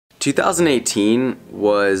2018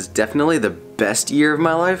 was definitely the best year of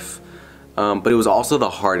my life, but it was also the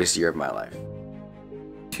hardest year of my life.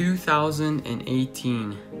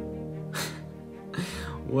 2018.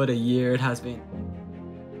 What a year it has been.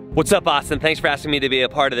 What's up, Austin? Thanks for asking me to be a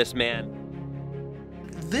part of this, man.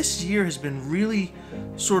 This year has been really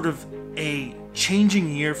sort of a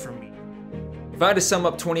changing year for me. If I had to sum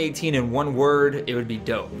up 2018 in one word, it would be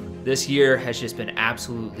dope. This year has just been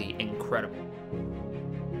absolutely incredible.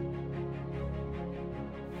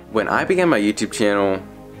 When I began my YouTube channel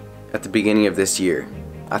at the beginning of this year,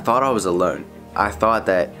 I thought I was alone. I thought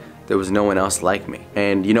that there was no one else like me.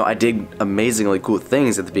 And you know, I did amazingly cool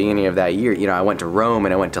things at the beginning of that year. You know, I went to Rome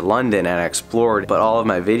and I went to London and I explored, but all of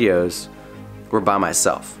my videos were by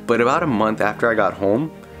myself. But about a month after I got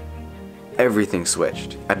home, everything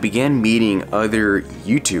switched. I began meeting other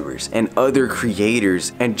YouTubers and other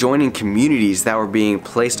creators and joining communities that were being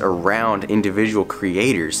placed around individual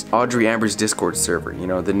creators. Audrey Amber's Discord server, you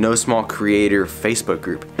know, the No Small Creator Facebook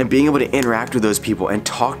group. And being able to interact with those people and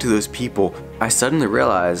talk to those people, I suddenly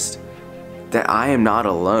realized that I am not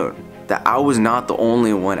alone, that I was not the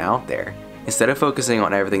only one out there. Instead of focusing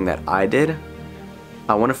on everything that I did,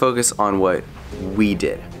 I want to focus on what we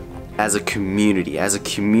did as a community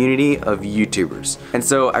of YouTubers. And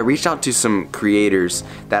so I reached out to some creators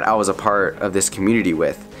that I was a part of this community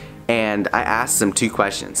with, and I asked them two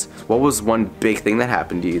questions. What was one big thing that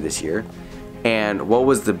happened to you this year? And what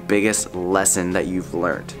was the biggest lesson that you've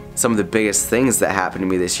learned? Some of the biggest things that happened to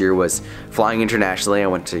me this year was flying internationally. I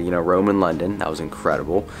went to, Rome and London. That was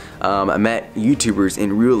incredible. I met YouTubers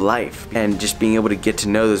in real life, and just being able to get to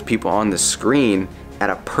know those people on the screen at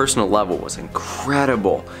a personal level was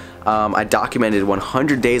incredible. I documented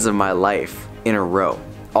 100 days of my life in a row.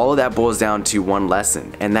 All of that boils down to one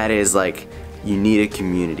lesson, and that is like, you need a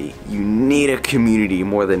community. You need a community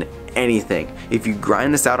more than anything. If you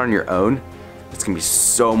grind this out on your own, it's gonna be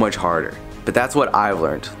so much harder. But that's what I've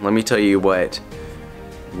learned. Let me tell you what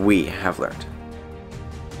we have learned.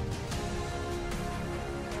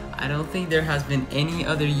 I don't think there has been any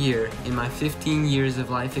other year in my 15 years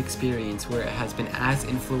of life experience where it has been as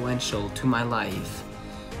influential to my life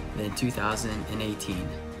than 2018.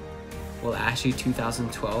 Well, actually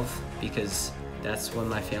 2012, because that's when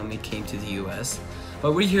my family came to the US.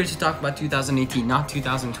 But we're here to talk about 2018, not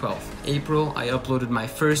 2012. April, I uploaded my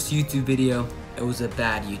first YouTube video. It was a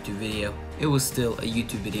bad YouTube video. It was still a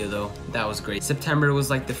YouTube video though. That was great. September was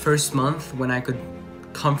like the first month when I could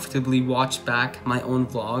comfortably watch back my own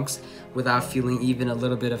vlogs without feeling even a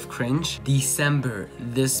little bit of cringe. December,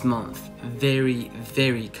 this month, very,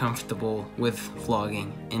 very comfortable with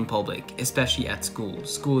vlogging in public, especially at school.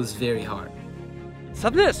 School is very hard.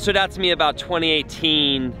 Something that stood out to me about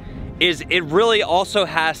 2018 is it really also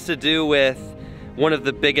has to do with one of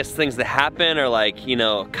the biggest things that happen, or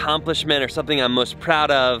accomplishment, or something I'm most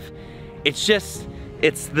proud of. It's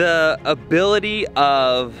the ability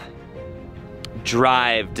of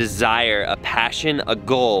drive, desire, a passion, a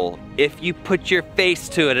goal. If you put your face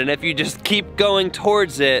to it and if you just keep going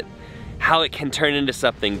towards it, how it can turn into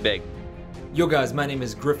something big. Yo guys, my name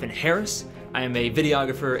is Griffin Harris. I am a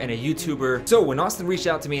videographer and a YouTuber. So when Austin reached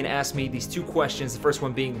out to me and asked me these two questions, the first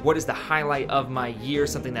one being, what is the highlight of my year?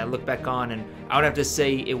 Something that I look back on, and I would have to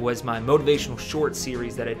say it was my motivational short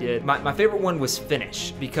series that I did. My favorite one was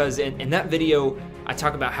Finish, because in that video, I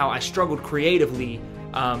talk about how I struggled creatively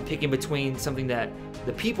picking between something that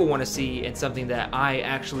the people want to see and something that I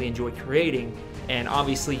actually enjoy creating. And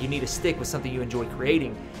obviously you need to stick with something you enjoy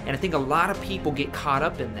creating. And I think a lot of people get caught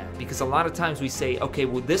up in that, because a lot of times we say, okay,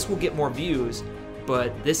 well, this will get more views,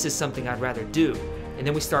 but this is something I'd rather do. And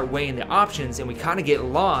then we start weighing the options and we kind of get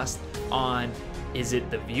lost on, is it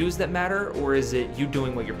the views that matter, or is it you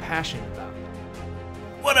doing what you're passionate about?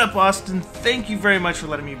 What up, Austin? Thank you very much for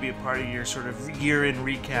letting me be a part of your sort of year-end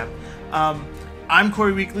recap. I'm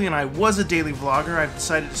Corey Weekly, and I was a daily vlogger. I've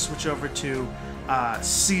decided to switch over to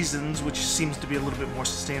seasons, which seems to be a little bit more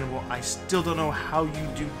sustainable. I still don't know how you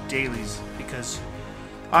do dailies, because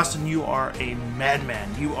Austin, you are a madman.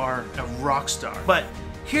 You are a rock star. But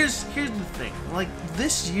here's the thing. Like,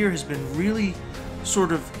 this year has been really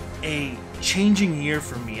sort of a changing year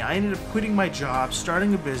for me. I ended up quitting my job,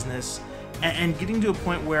 starting a business, and getting to a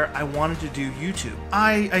point where I wanted to do YouTube.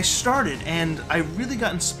 I started, and I really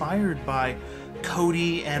got inspired by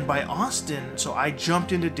Cody and by Austin, so I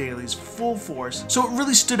jumped into dailies full force. So what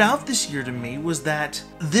really stood out this year to me was that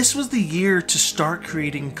this was the year to start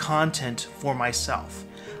creating content for myself.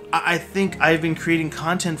 I think I've been creating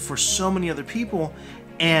content for so many other people,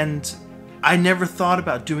 and I never thought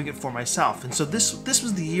about doing it for myself. And so this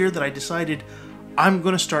was the year that I decided I'm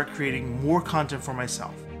going to start creating more content for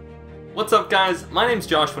myself. What's up guys, my name's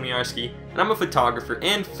Josh Winiarski, and I'm a photographer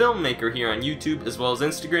and filmmaker here on YouTube as well as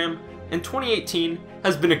Instagram, and 2018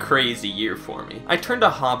 has been a crazy year for me. I turned a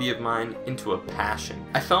hobby of mine into a passion.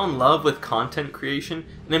 I fell in love with content creation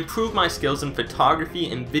and improved my skills in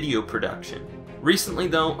photography and video production. Recently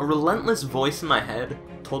though, a relentless voice in my head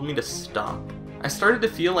told me to stop. I started to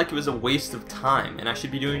feel like it was a waste of time and I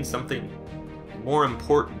should be doing something more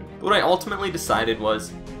important. But what I ultimately decided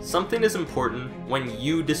was, something is important when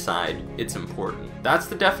you decide it's important. That's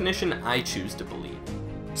the definition I choose to believe.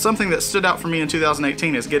 Something that stood out for me in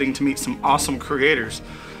 2018 is getting to meet some awesome creators.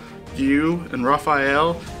 You and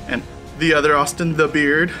Raphael and the other Austin, the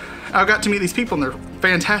Beard. I got to meet these people and they're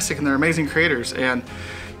fantastic and they're amazing creators, and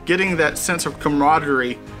getting that sense of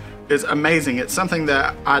camaraderie is amazing. It's something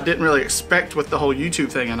that I didn't really expect with the whole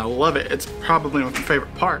YouTube thing, and I love it. It's probably my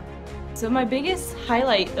favorite part. So my biggest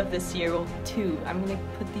highlight of this year, well, two, I'm going to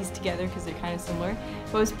put these together because they're kind of similar,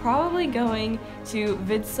 was probably going to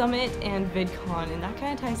Vid Summit and VidCon, and that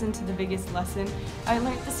kind of ties into the biggest lesson I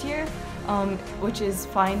learned this year, which is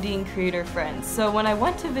finding creator friends. So when I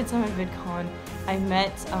went to Vid Summit and VidCon, I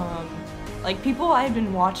met like people I had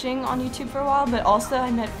been watching on YouTube for a while, but also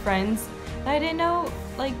I met friends that I didn't know,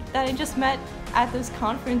 like that I just met at those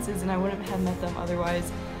conferences, and I wouldn't have met them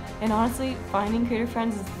otherwise. And honestly, finding creator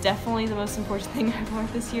friends is definitely the most important thing I've learned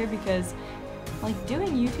this year, because like doing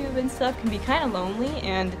YouTube and stuff can be kind of lonely,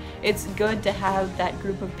 and it's good to have that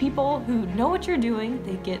group of people who know what you're doing,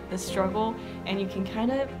 they get the struggle, and you can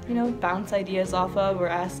kind of, you know, bounce ideas off of or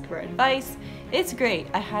ask for advice. It's great.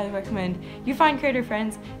 I highly recommend you find creator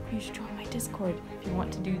friends. You should join my Discord if you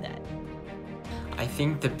want to do that. I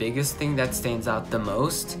think the biggest thing that stands out the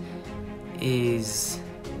most is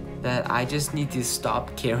that I just need to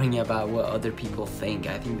stop caring about what other people think.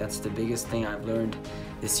 I think that's the biggest thing I've learned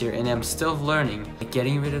this year, and I'm still learning.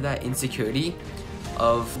 Getting rid of that insecurity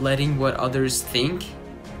of letting what others think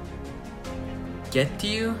get to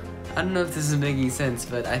you. I don't know if this is making sense,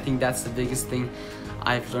 but I think that's the biggest thing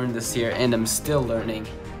I've learned this year, and I'm still learning.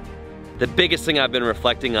 The biggest thing I've been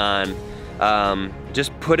reflecting on,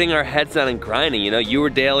 just putting our heads down and grinding. You know, you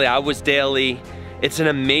were daily, I was daily. It's an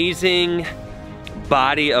amazing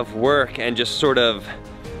body of work and just sort of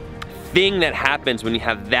thing that happens when you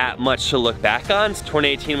have that much to look back on.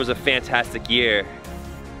 2018 was a fantastic year.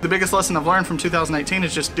 The biggest lesson I've learned from 2018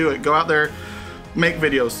 is just do it. Go out there, make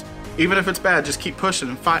videos. Even if it's bad, just keep pushing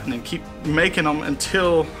and fighting and keep making them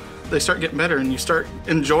until they start getting better and you start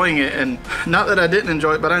enjoying it. And not that I didn't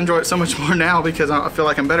enjoy it, but I enjoy it so much more now because I feel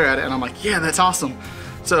like I'm better at it, and I'm like, yeah, that's awesome.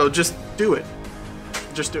 So just do it.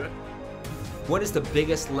 Just do it. What is the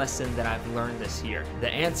biggest lesson that I've learned this year? The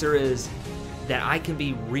answer is that I can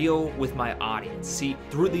be real with my audience. See,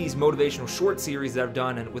 through these motivational short series that I've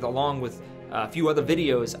done, and along with a few other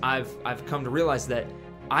videos, I've come to realize that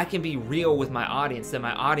I can be real with my audience, that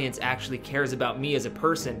my audience actually cares about me as a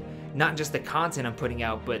person, not just the content I'm putting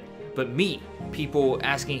out, but me. People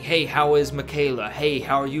asking, hey, how is Michaela? Hey,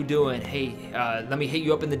 how are you doing? Hey, let me hit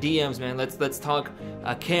you up in the DMs, man. Let's talk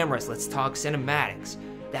cameras. Let's talk cinematics.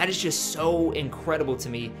 That is just so incredible to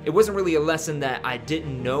me. It wasn't really a lesson that I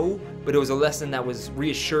didn't know, but it was a lesson that was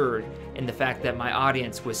reassured in the fact that my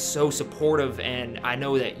audience was so supportive, and I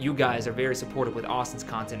know that you guys are very supportive with Austin's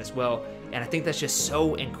content as well. And I think that's just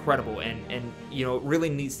so incredible, and you know, it really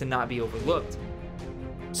needs to not be overlooked.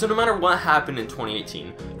 So no matter what happened in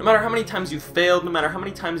 2018, no matter how many times you failed, no matter how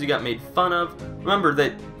many times you got made fun of, remember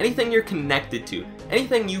that anything you're connected to,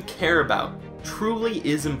 anything you care about, truly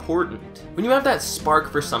is important. When you have that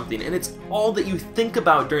spark for something and it's all that you think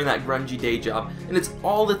about during that grungy day job, and it's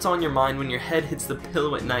all that's on your mind when your head hits the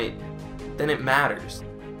pillow at night, then it matters.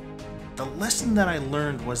 The lesson that I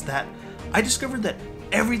learned was that I discovered that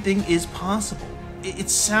everything is possible.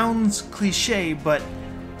 It sounds cliche, but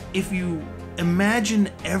if you imagine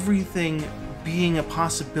everything being a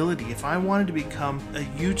possibility, if I wanted to become a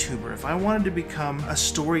YouTuber, if I wanted to become a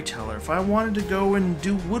storyteller, if I wanted to go and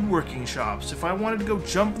do woodworking shops, if I wanted to go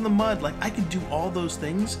jump in the mud, like I could do all those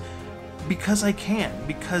things because I can,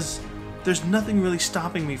 because there's nothing really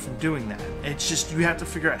stopping me from doing that. It's just you have to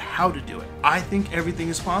figure out how to do it. I think everything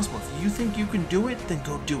is possible. If you think you can do it, then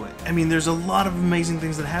go do it. I mean, there's a lot of amazing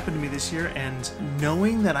things that happened to me this year, and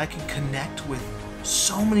knowing that I can connect with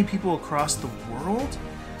so many people across the world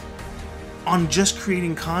on just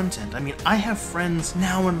creating content. I mean, I have friends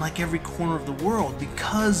now in like every corner of the world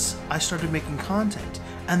because I started making content,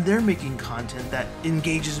 and they're making content that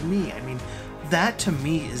engages me. I mean, that to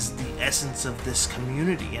me is the essence of this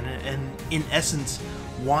community, and in essence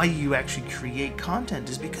why you actually create content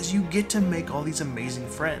is because you get to make all these amazing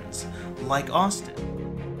friends like Austin.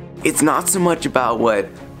 It's not so much about what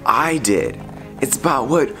I did, It's about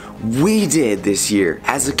what we did this year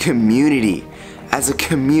as a community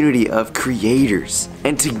of creators.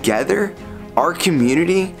 And together, our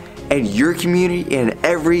community and your community and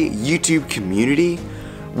every YouTube community,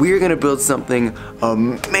 we are gonna build something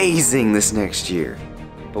amazing this next year.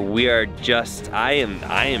 But we are just, I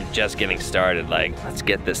am just getting started. Like, let's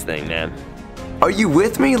get this thing, man. Are you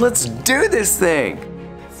with me? Let's do this thing.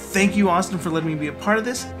 Thank you, Austin, for letting me be a part of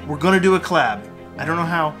this. We're gonna do a collab. I don't know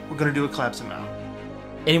how, we're gonna do a collab somehow.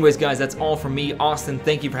 Anyways, guys, that's all from me. Austin,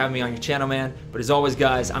 thank you for having me on your channel, man. But as always,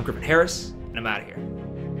 guys, I'm Griffin Harris, and I'm out of here.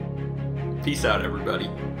 Peace out, everybody.